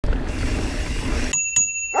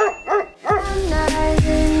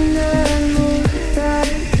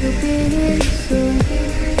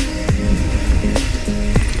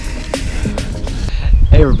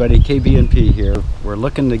everybody, KB&P here. We're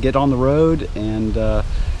looking to get on the road and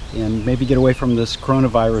maybe get away from this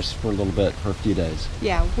coronavirus for a little bit, for a few days.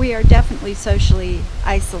 Yeah, we are definitely socially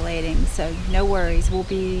isolating, so no worries. We'll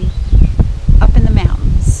be up in the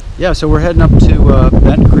mountains. Yeah, so we're heading up to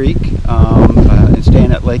Bent Creek and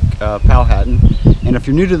staying at Lake Powhatan. And if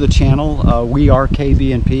you're new to the channel, we are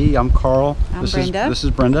KB&P. I'm Carl. I'm Brenda. This is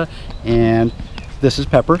Brenda, and this is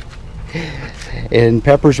Pepper. And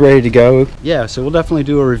Pepper's ready to go. Yeah, so we'll definitely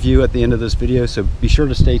do a review at the end of this video, so be sure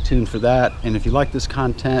to stay tuned for that. And if you like this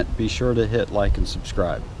content, be sure to hit like and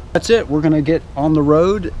subscribe. That's it. We're gonna get on the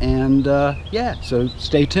road, and yeah, so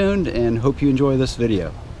stay tuned and hope you enjoy this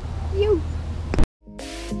video.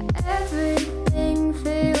 Everything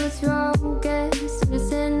feels wrong, guess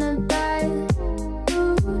it's in a bad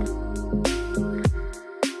mood.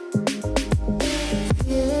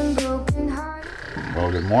 Feeling broken heart.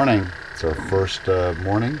 Well, good morning. It's our first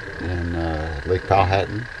morning in Lake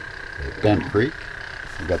Powhatan at Bent Creek.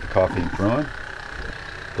 We've got the coffee brewing.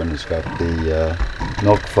 Brenda's got the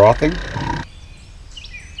milk frothing.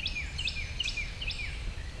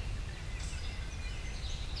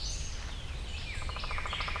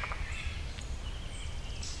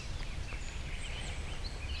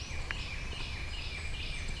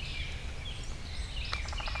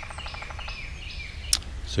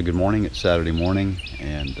 So good morning. It's Saturday morning,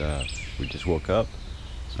 and we just woke up.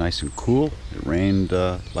 It's nice and cool. It rained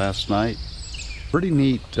last night. Pretty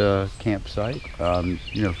neat campsite.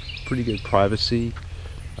 You know, pretty good privacy.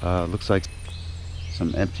 Looks like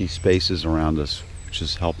some empty spaces around us, which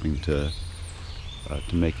is helping to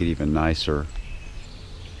make it even nicer.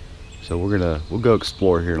 So we'll go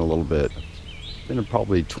explore here in a little bit. It's been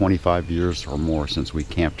probably 25 years or more since we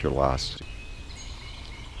camped here last.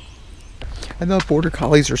 I thought border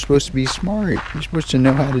collies are supposed to be smart. You're supposed to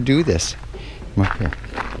know how to do this. Come up here.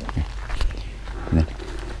 Here. And then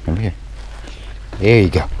over here. There you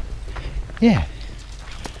go. Yeah.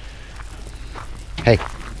 Hey.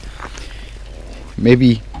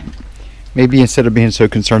 Maybe instead of being so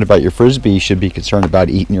concerned about your frisbee, you should be concerned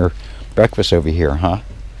about eating your breakfast over here, huh?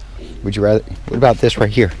 Would you rather? What about this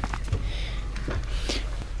right here?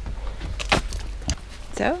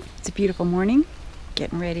 So, it's a beautiful morning.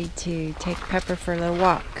 Getting ready to take Pepper for a little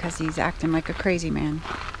walk because he's acting like a crazy man.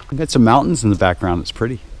 We've got some mountains in the background. It's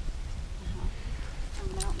pretty.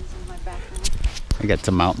 Some mountains in my background. I got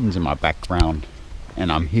some mountains in my background,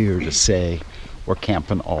 and I'm here to say we're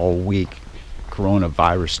camping all week.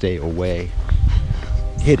 Coronavirus, stay away.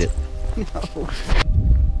 Hit it. No.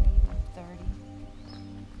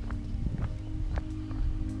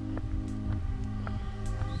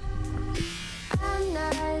 I'm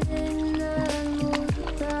not in the mood,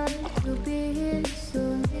 but you'll be here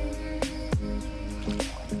soon.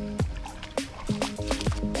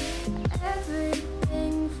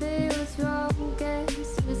 Everything feels wrong,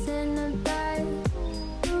 guess it's in a bad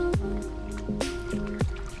mood.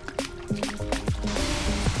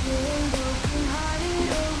 Feeling broken hearted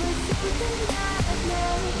over something that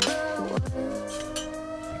never was.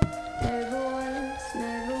 Never was,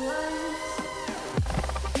 never was.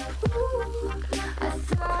 I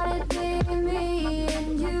thought it'd be me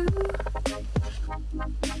and you.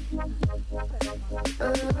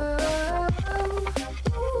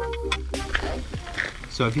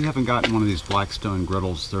 So if you haven't gotten one of these Blackstone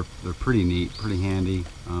griddles, they're pretty neat, pretty handy,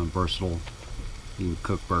 versatile. You can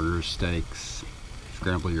cook burgers, steaks,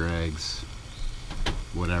 scramble your eggs,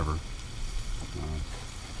 whatever.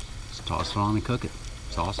 Just toss it on and cook it.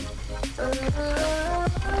 It's awesome.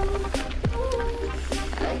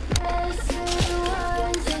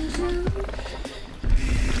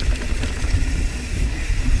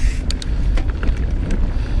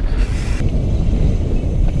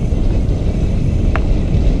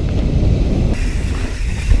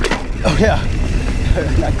 Oh yeah,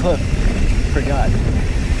 that clip. Forgot.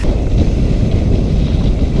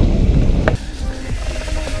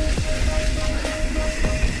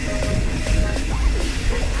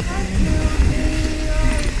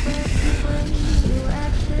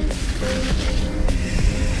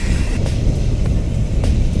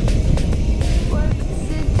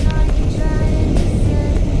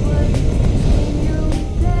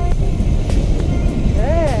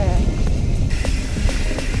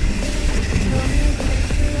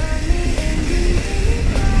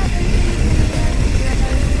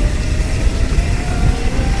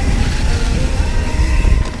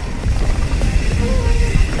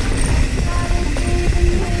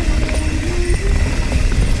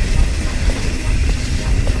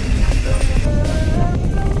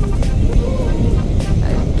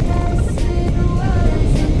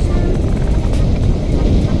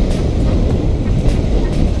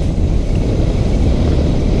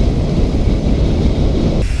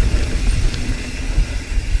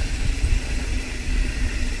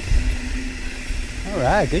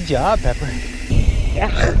 Yeah, good job, Pepper.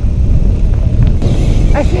 Yeah.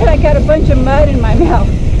 I said I got a bunch of mud in my mouth.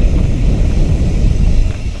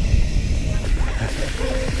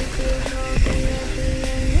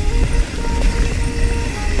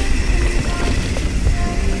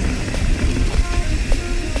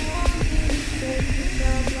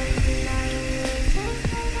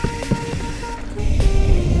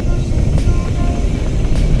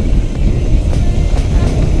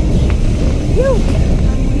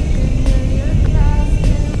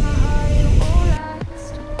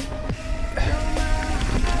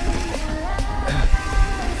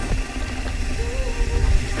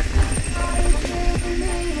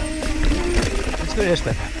 Let's go this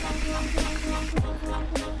way, Pepper.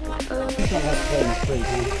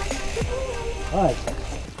 All right.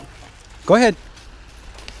 Go ahead.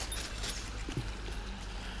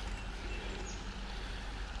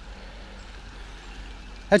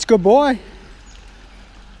 That's a good boy.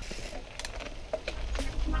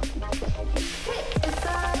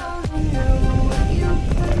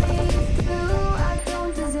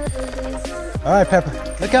 All right,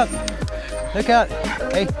 Pepper. Look out. Look out.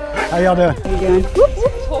 Hey, how y'all doing? How you doing? Whoop,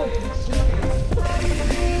 whoop.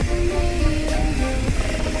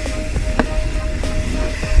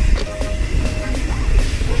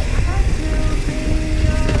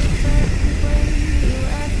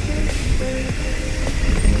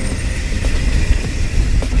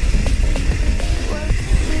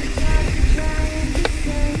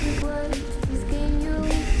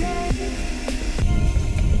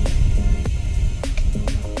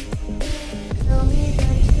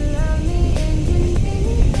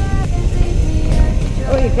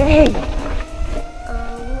 Hey.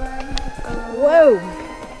 Whoa.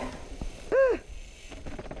 Ah.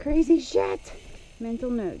 Crazy shit. Mental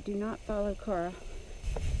note, do not follow Cara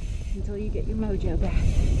until you get your mojo back.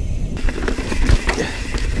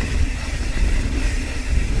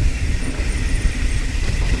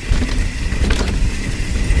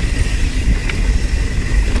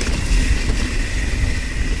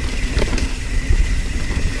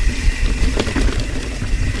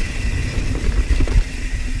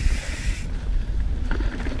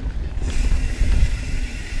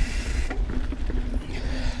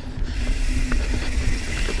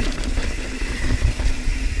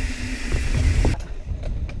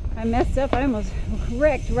 I messed up. I almost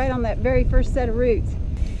wrecked right on that very first set of roots.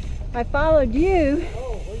 I followed you.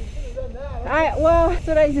 Oh, well, you should have done that. Well, that's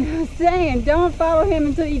what I was saying. Don't follow him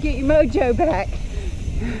until you get your mojo back.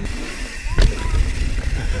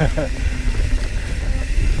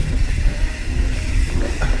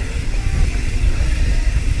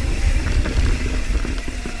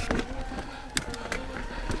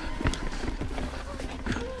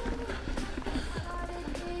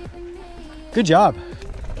 Good job.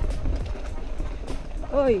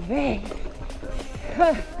 Oy vey.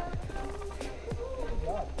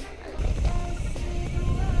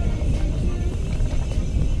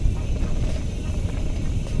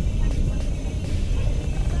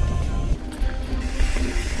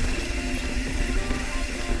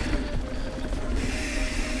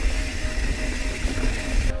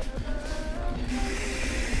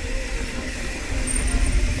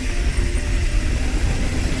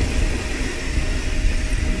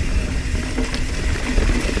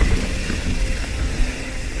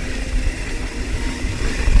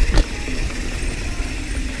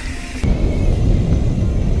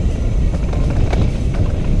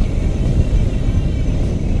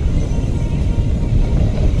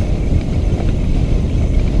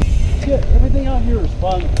 Everything out here is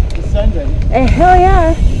fun descending. Hey, hell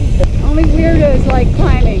yeah. Only weirdos like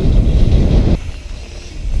climbing.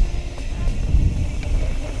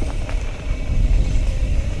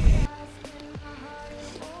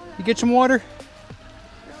 You get some water?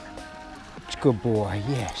 It's a good boy,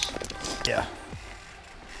 yes. Yeah.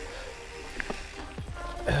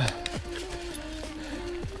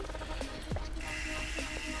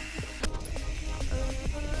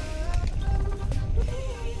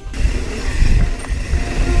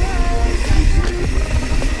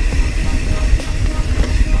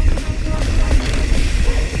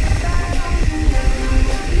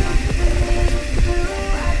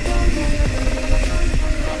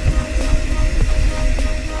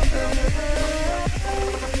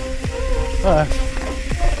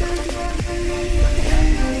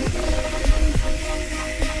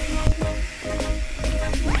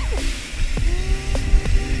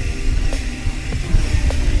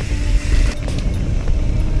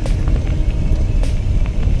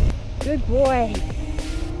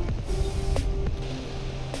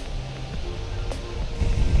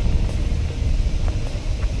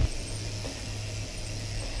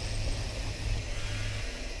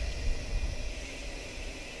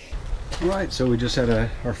 Alright, so we just had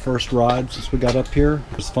our first ride since we got up here.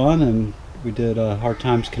 It was fun, and we did a Hard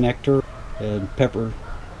Times connector, and Pepper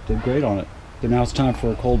did great on it. So now it's time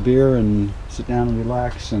for a cold beer and sit down and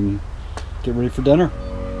relax and get ready for dinner.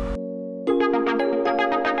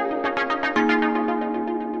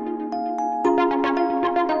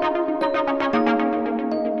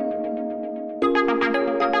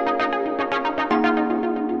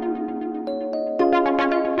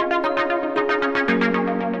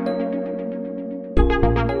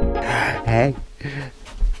 Hey.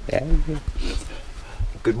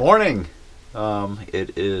 Good morning.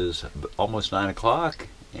 It is almost 9 o'clock,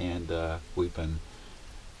 and we've been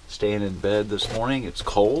staying in bed this morning. It's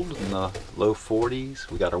cold in the low 40s.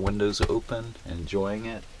 We got our windows open, enjoying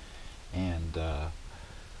it, and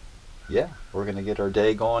yeah, we're gonna get our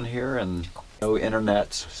day going here. And no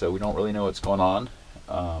internet, so we don't really know what's going on.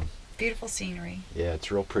 Beautiful scenery. Yeah, it's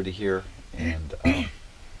real pretty here, and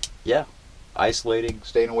yeah, isolating,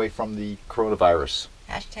 staying away from the coronavirus.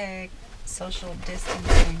 Hashtag social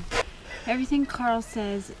distancing. Everything Carl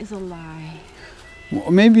says is a lie.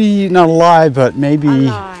 Well, maybe not a lie, but A maybe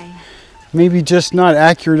lie. just not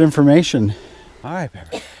accurate information. All right,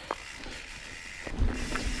 Pepper.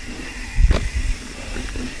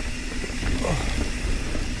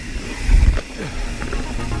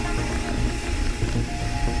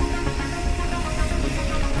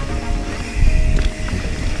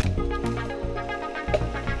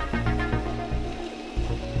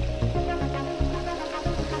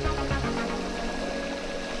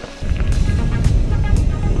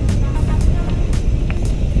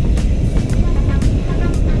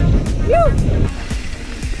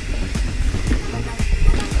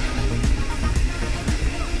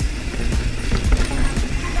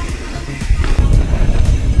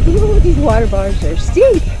 These water bars are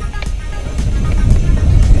steep.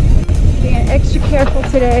 Being extra careful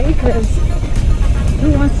today because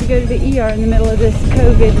who wants to go to the ER in the middle of this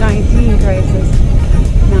COVID-19 crisis?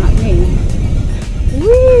 Not me.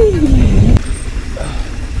 Whee!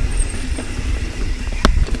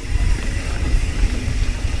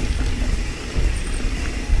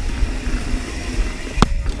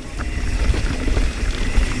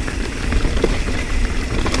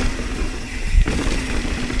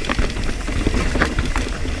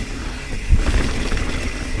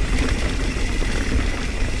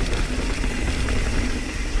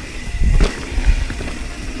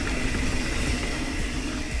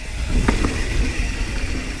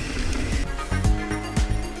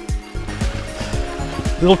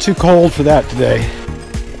 A little too cold for that today.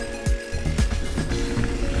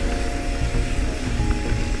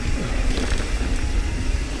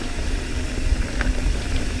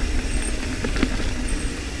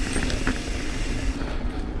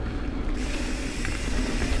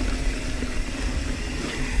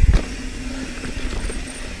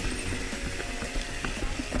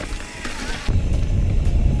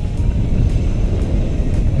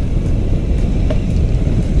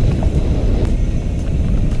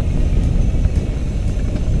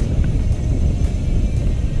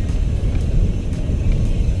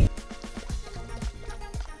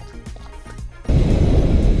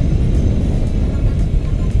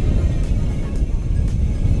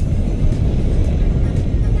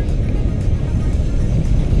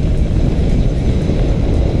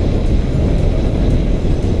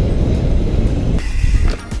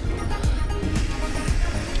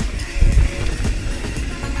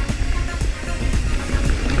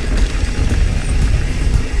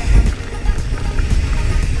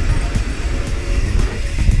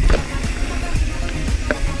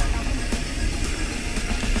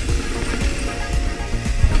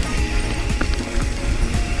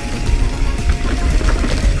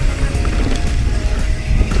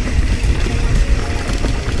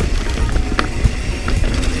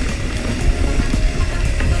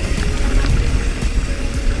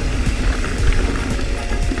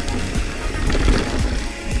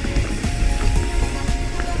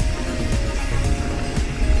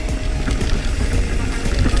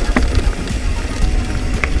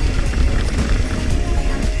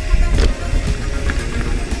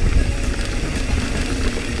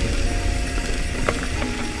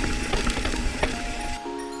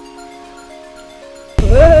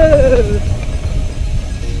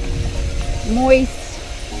 Moist.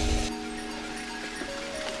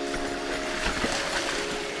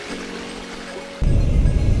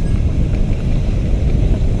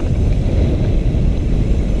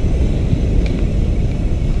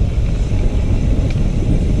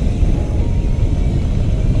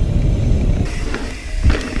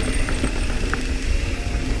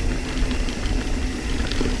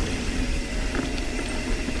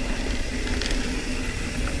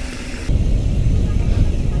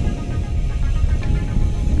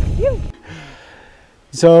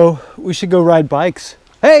 So we should go ride bikes.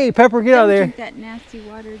 Hey, Pepper, get out of there. Drink that nasty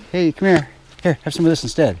water. Hey, come here. Here, have some of this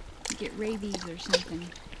instead. Get rabies or something.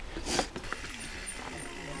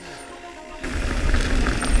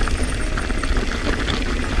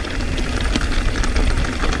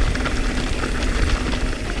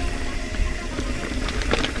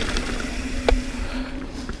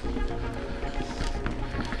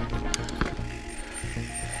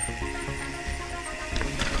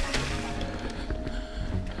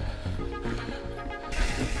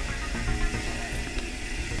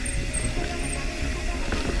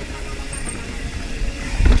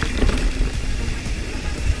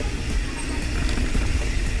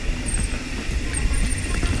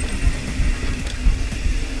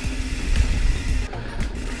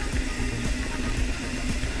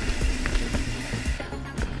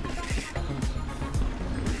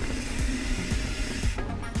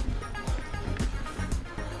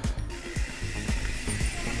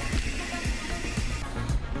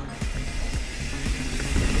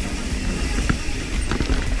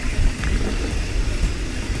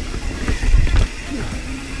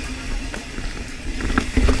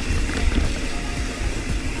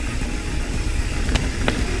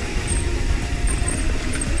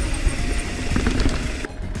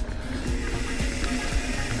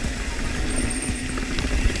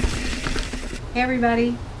 Hey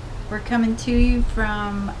everybody, we're coming to you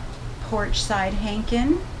from Porchside,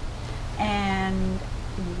 Hain, and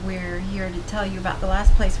we're here to tell you about the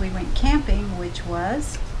last place we went camping, which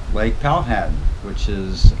was Lake Powhatan, which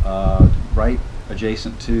is right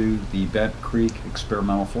adjacent to the Bent Creek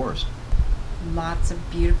Experimental Forest. lots of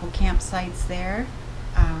beautiful campsites there.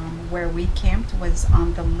 Where we camped was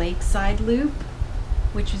on the Lakeside Loop,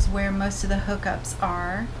 which is where most of the hookups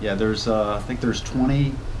are. Yeah, there's I think there's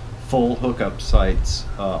 20 full hookup sites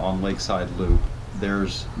on Lakeside Loop.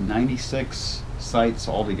 There's 96 sites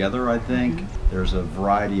altogether, I think. There's a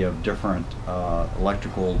variety of different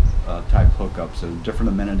electrical type hookups, so different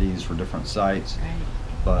amenities for different sites, Right.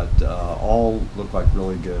 but all look like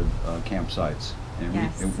really good campsites. And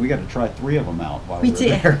Yes. we got to try 3 of them out while We we were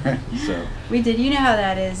did. there. So We did. You know how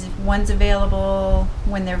that is. If one's available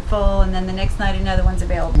when they're full, and then the next night another one's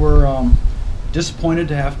available. we're disappointed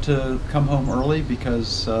to have to come home early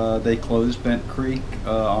because they closed Bent Creek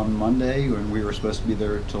on Monday when we were supposed to be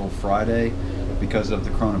there till Friday because of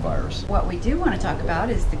the coronavirus. What we do want to talk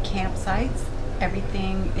about is the campsites.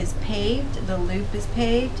 Everything is paved. The loop is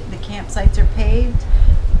paved. The campsites are paved.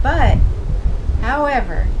 But,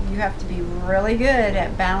 however, you have to be really good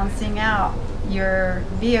at balancing out your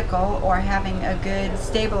vehicle or having a good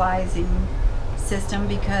stabilizing system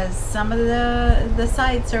because some of the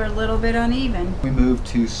sites are a little bit uneven. We moved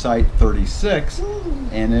to site 36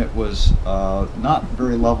 and it was not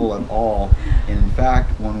very level at all. And in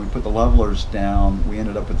fact, when we put the levelers down, we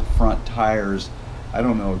ended up with the front tires, I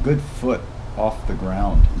don't know, a good foot off the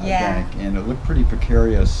ground, Yeah. I think. And it looked pretty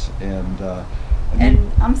precarious. And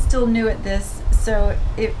I'm still new at this, so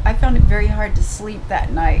I found it very hard to sleep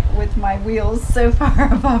that night with my wheels so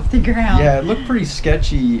far above the ground. yeah, it looked pretty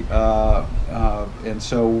sketchy, and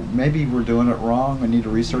so maybe we're doing it wrong. We need to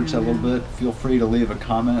research that a little bit. Feel free to leave a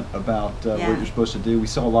comment about what Yeah. you're supposed to do. We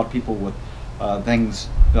saw a lot of people with things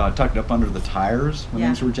tucked up under the tires when Yeah.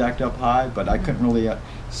 things were jacked up high, but I couldn't really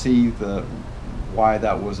see why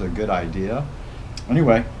that was a good idea.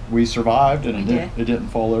 Anyway, we survived, and We it didn't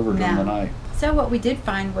fall over during No. the night. So what we did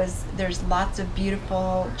find was there's lots of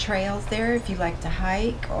beautiful trails there if you like to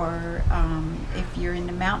hike or if you're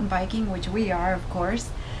into mountain biking, which we are, of course.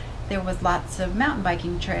 There was lots of mountain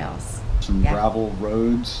biking trails. Some Yeah. gravel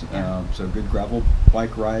roads, Yeah. so good gravel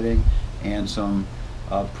bike riding, and some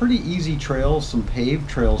pretty easy trails, some paved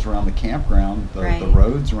trails around the campground. The Right.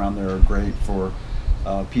 roads around there are great for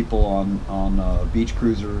people on beach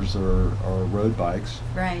cruisers or road bikes.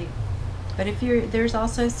 Right. But there's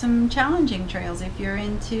also some challenging trails if you're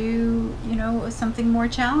into, something more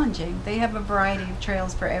challenging. They have a variety of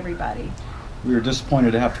trails for everybody. We were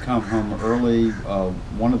disappointed to have to come home early.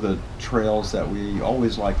 One of the trails that we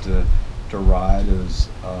always like to ride is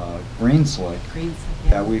Green Slick.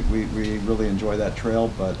 Yeah, we really enjoy that trail,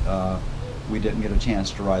 but we didn't get a chance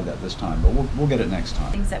to ride that this time, but we'll get it next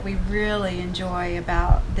time. Things that we really enjoy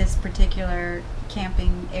about this particular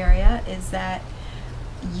camping area is that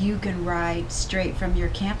you can ride straight from your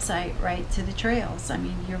campsite right to the trails. I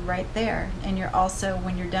mean, you're right there. And you're also,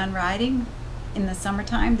 when you're done riding, in the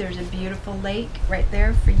summertime, there's a beautiful lake right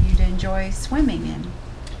there for you to enjoy swimming in.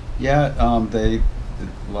 Yeah, they,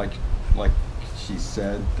 like she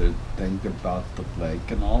said, the thing about the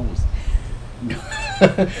lake and all was...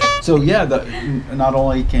 So yeah, not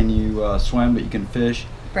only can you swim, but you can fish.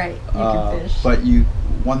 Right, you can fish. But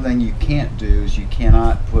one thing you can't do is you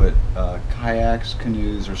cannot put kayaks,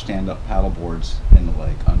 canoes, or stand-up paddleboards in the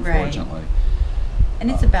lake, unfortunately. And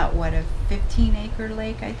it's about what, a 15-acre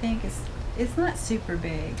lake, I think. It's not super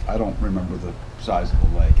big. I don't remember the size of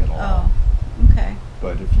the lake at all. Oh, okay.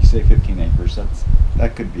 But if you say 15 acres,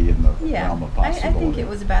 that could be in the realm of I possibility. think it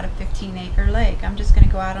was about a 15-acre lake. I'm just going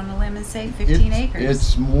to go out on a limb and say 15 acres.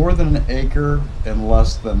 It's more than an acre and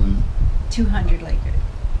less than 200 acres.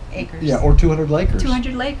 Yeah, or 200 acres.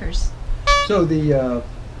 200 acres. So the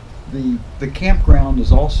campground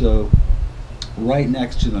is also right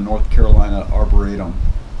next to the North Carolina Arboretum.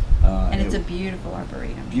 And it's a beautiful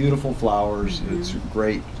arboretum. Beautiful flowers. Mhm. It's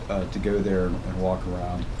great to go there and walk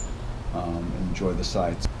around and enjoy the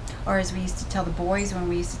sights. Or as we used to tell the boys when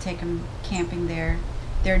we used to take them camping there,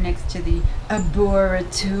 they're next to the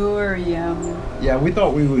arboretorium. Yeah, we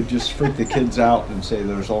thought we would just freak the kids out and say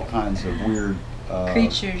there's all kinds of weird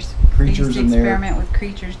Creatures creatures they used to in there. experiment with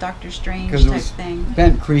creatures, Doctor Strange Because it type was thing.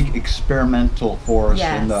 Bent Creek Experimental Forest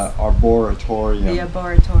in the Yes. Arboretorium. The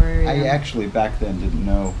arboretorium. I actually back then didn't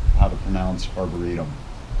know how to pronounce arboretum.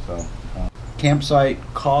 So, campsite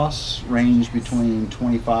costs range between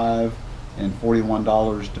 $25 and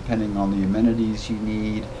 $41 depending on the amenities you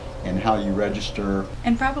need and how you register.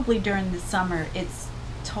 And probably during the summer, it's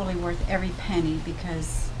totally worth every penny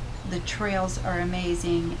because the trails are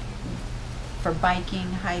amazing for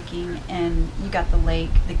biking, hiking, and you got the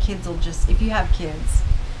lake. The kids will just, if you have kids,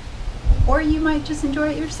 or you might just enjoy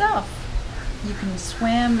it yourself. You can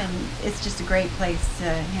swim, and it's just a great place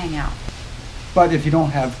to hang out. But if you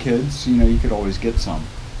don't have kids, you could always get some.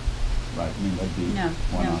 Right, I mean, that'd be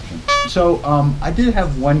one option. So I did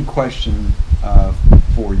have one question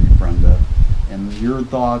for you, Brenda, and your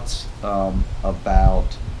thoughts about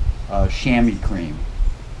chamois cream.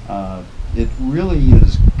 It really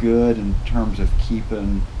is good in terms of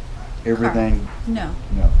keeping everything. No,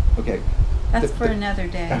 Okay. that's for another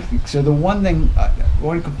day. So the one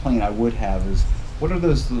complaint I would have is, what are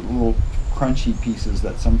those little crunchy pieces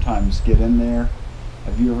that sometimes get in there?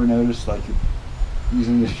 Have you ever noticed, like,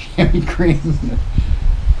 using the chamois cream?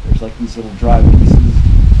 There's like these little dry pieces.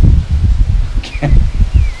 Okay.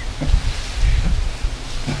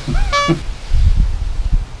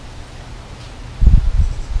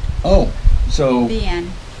 Oh, so The end.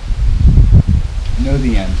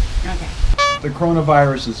 the end. Okay. The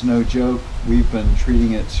coronavirus is no joke. We've been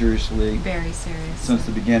treating it seriously Very serious. since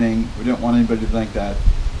the beginning. We don't want anybody to think that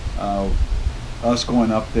us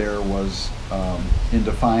going up there was in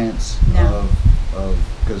defiance No. of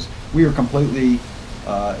because we were completely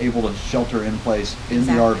able to shelter in place in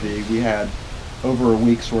Exactly. the RV. We had over a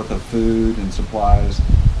week's worth of food and supplies,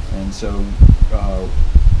 and so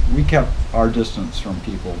we kept our distance from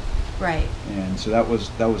people, Right. and so that was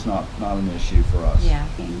not an issue for us. Yeah.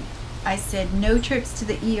 I said no trips to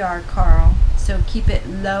the ER, Carl. So keep it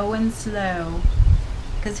low and slow.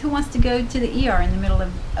 Because who wants to go to the ER in the middle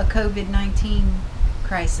of a COVID-19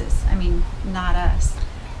 crisis? I mean, not us.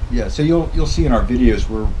 Yeah, so you'll see in our videos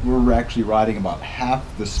we're actually riding about half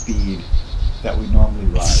the speed that we normally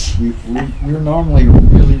ride. We're normally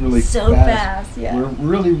really So fast, yeah. We're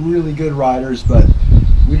really good riders, but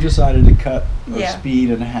we decided to cut our Yeah. speed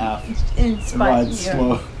in half In and spite, ride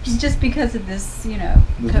slow. just because of this, The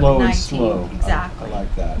COVID-19. low and slow. Exactly. I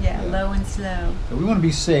like that. Yeah, low and slow. So we want to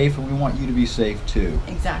be safe, and we want you to be safe too.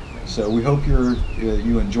 Exactly. So we hope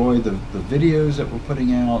you enjoy the videos that we're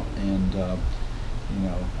putting out, and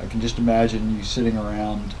I can just imagine you sitting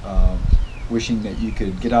around wishing that you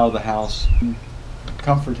could get out of the house.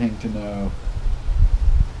 Comforting to know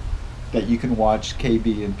that you can watch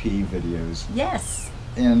KB&P videos. Yes.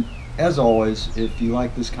 And as always, if you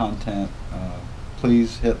like this content,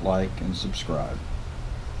 please hit like and subscribe.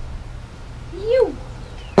 You.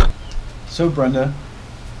 So Brenda,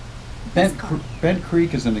 Yes, Carl. Bent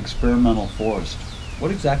Creek is an experimental forest.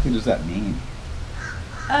 What exactly does that mean?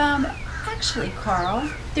 Actually, Carl,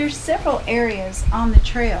 there's several areas on the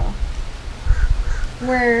trail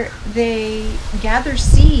where they gather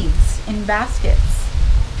seeds in baskets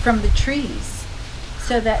from the trees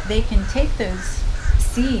so that they can take those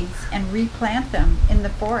seeds and replant them in the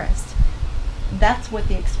forest. That's what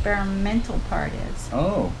the experimental part is.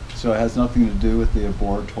 Oh, so it has nothing to do with the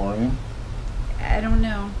arboretorium? I don't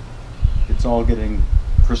know. It's all getting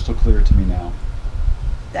crystal clear to me now.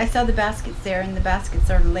 I saw the baskets there, and the baskets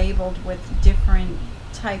are labeled with different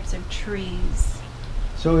types of trees.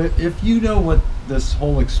 So if you know what this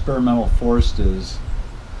whole experimental forest is,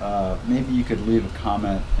 maybe you could leave a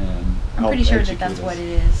comment and I'm help pretty sure that educate that's us. what it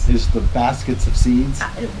is. Is the baskets of seeds?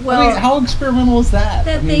 Well, I mean, how experimental is that?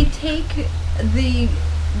 that I they mean, take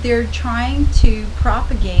they're trying to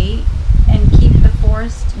propagate and keep the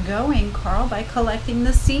forest going, Carl, by collecting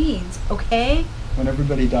the seeds, okay? When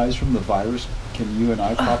everybody dies from the virus, can you and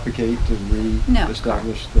I propagate to No,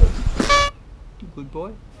 re-establish the good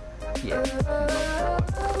boy? Yeah.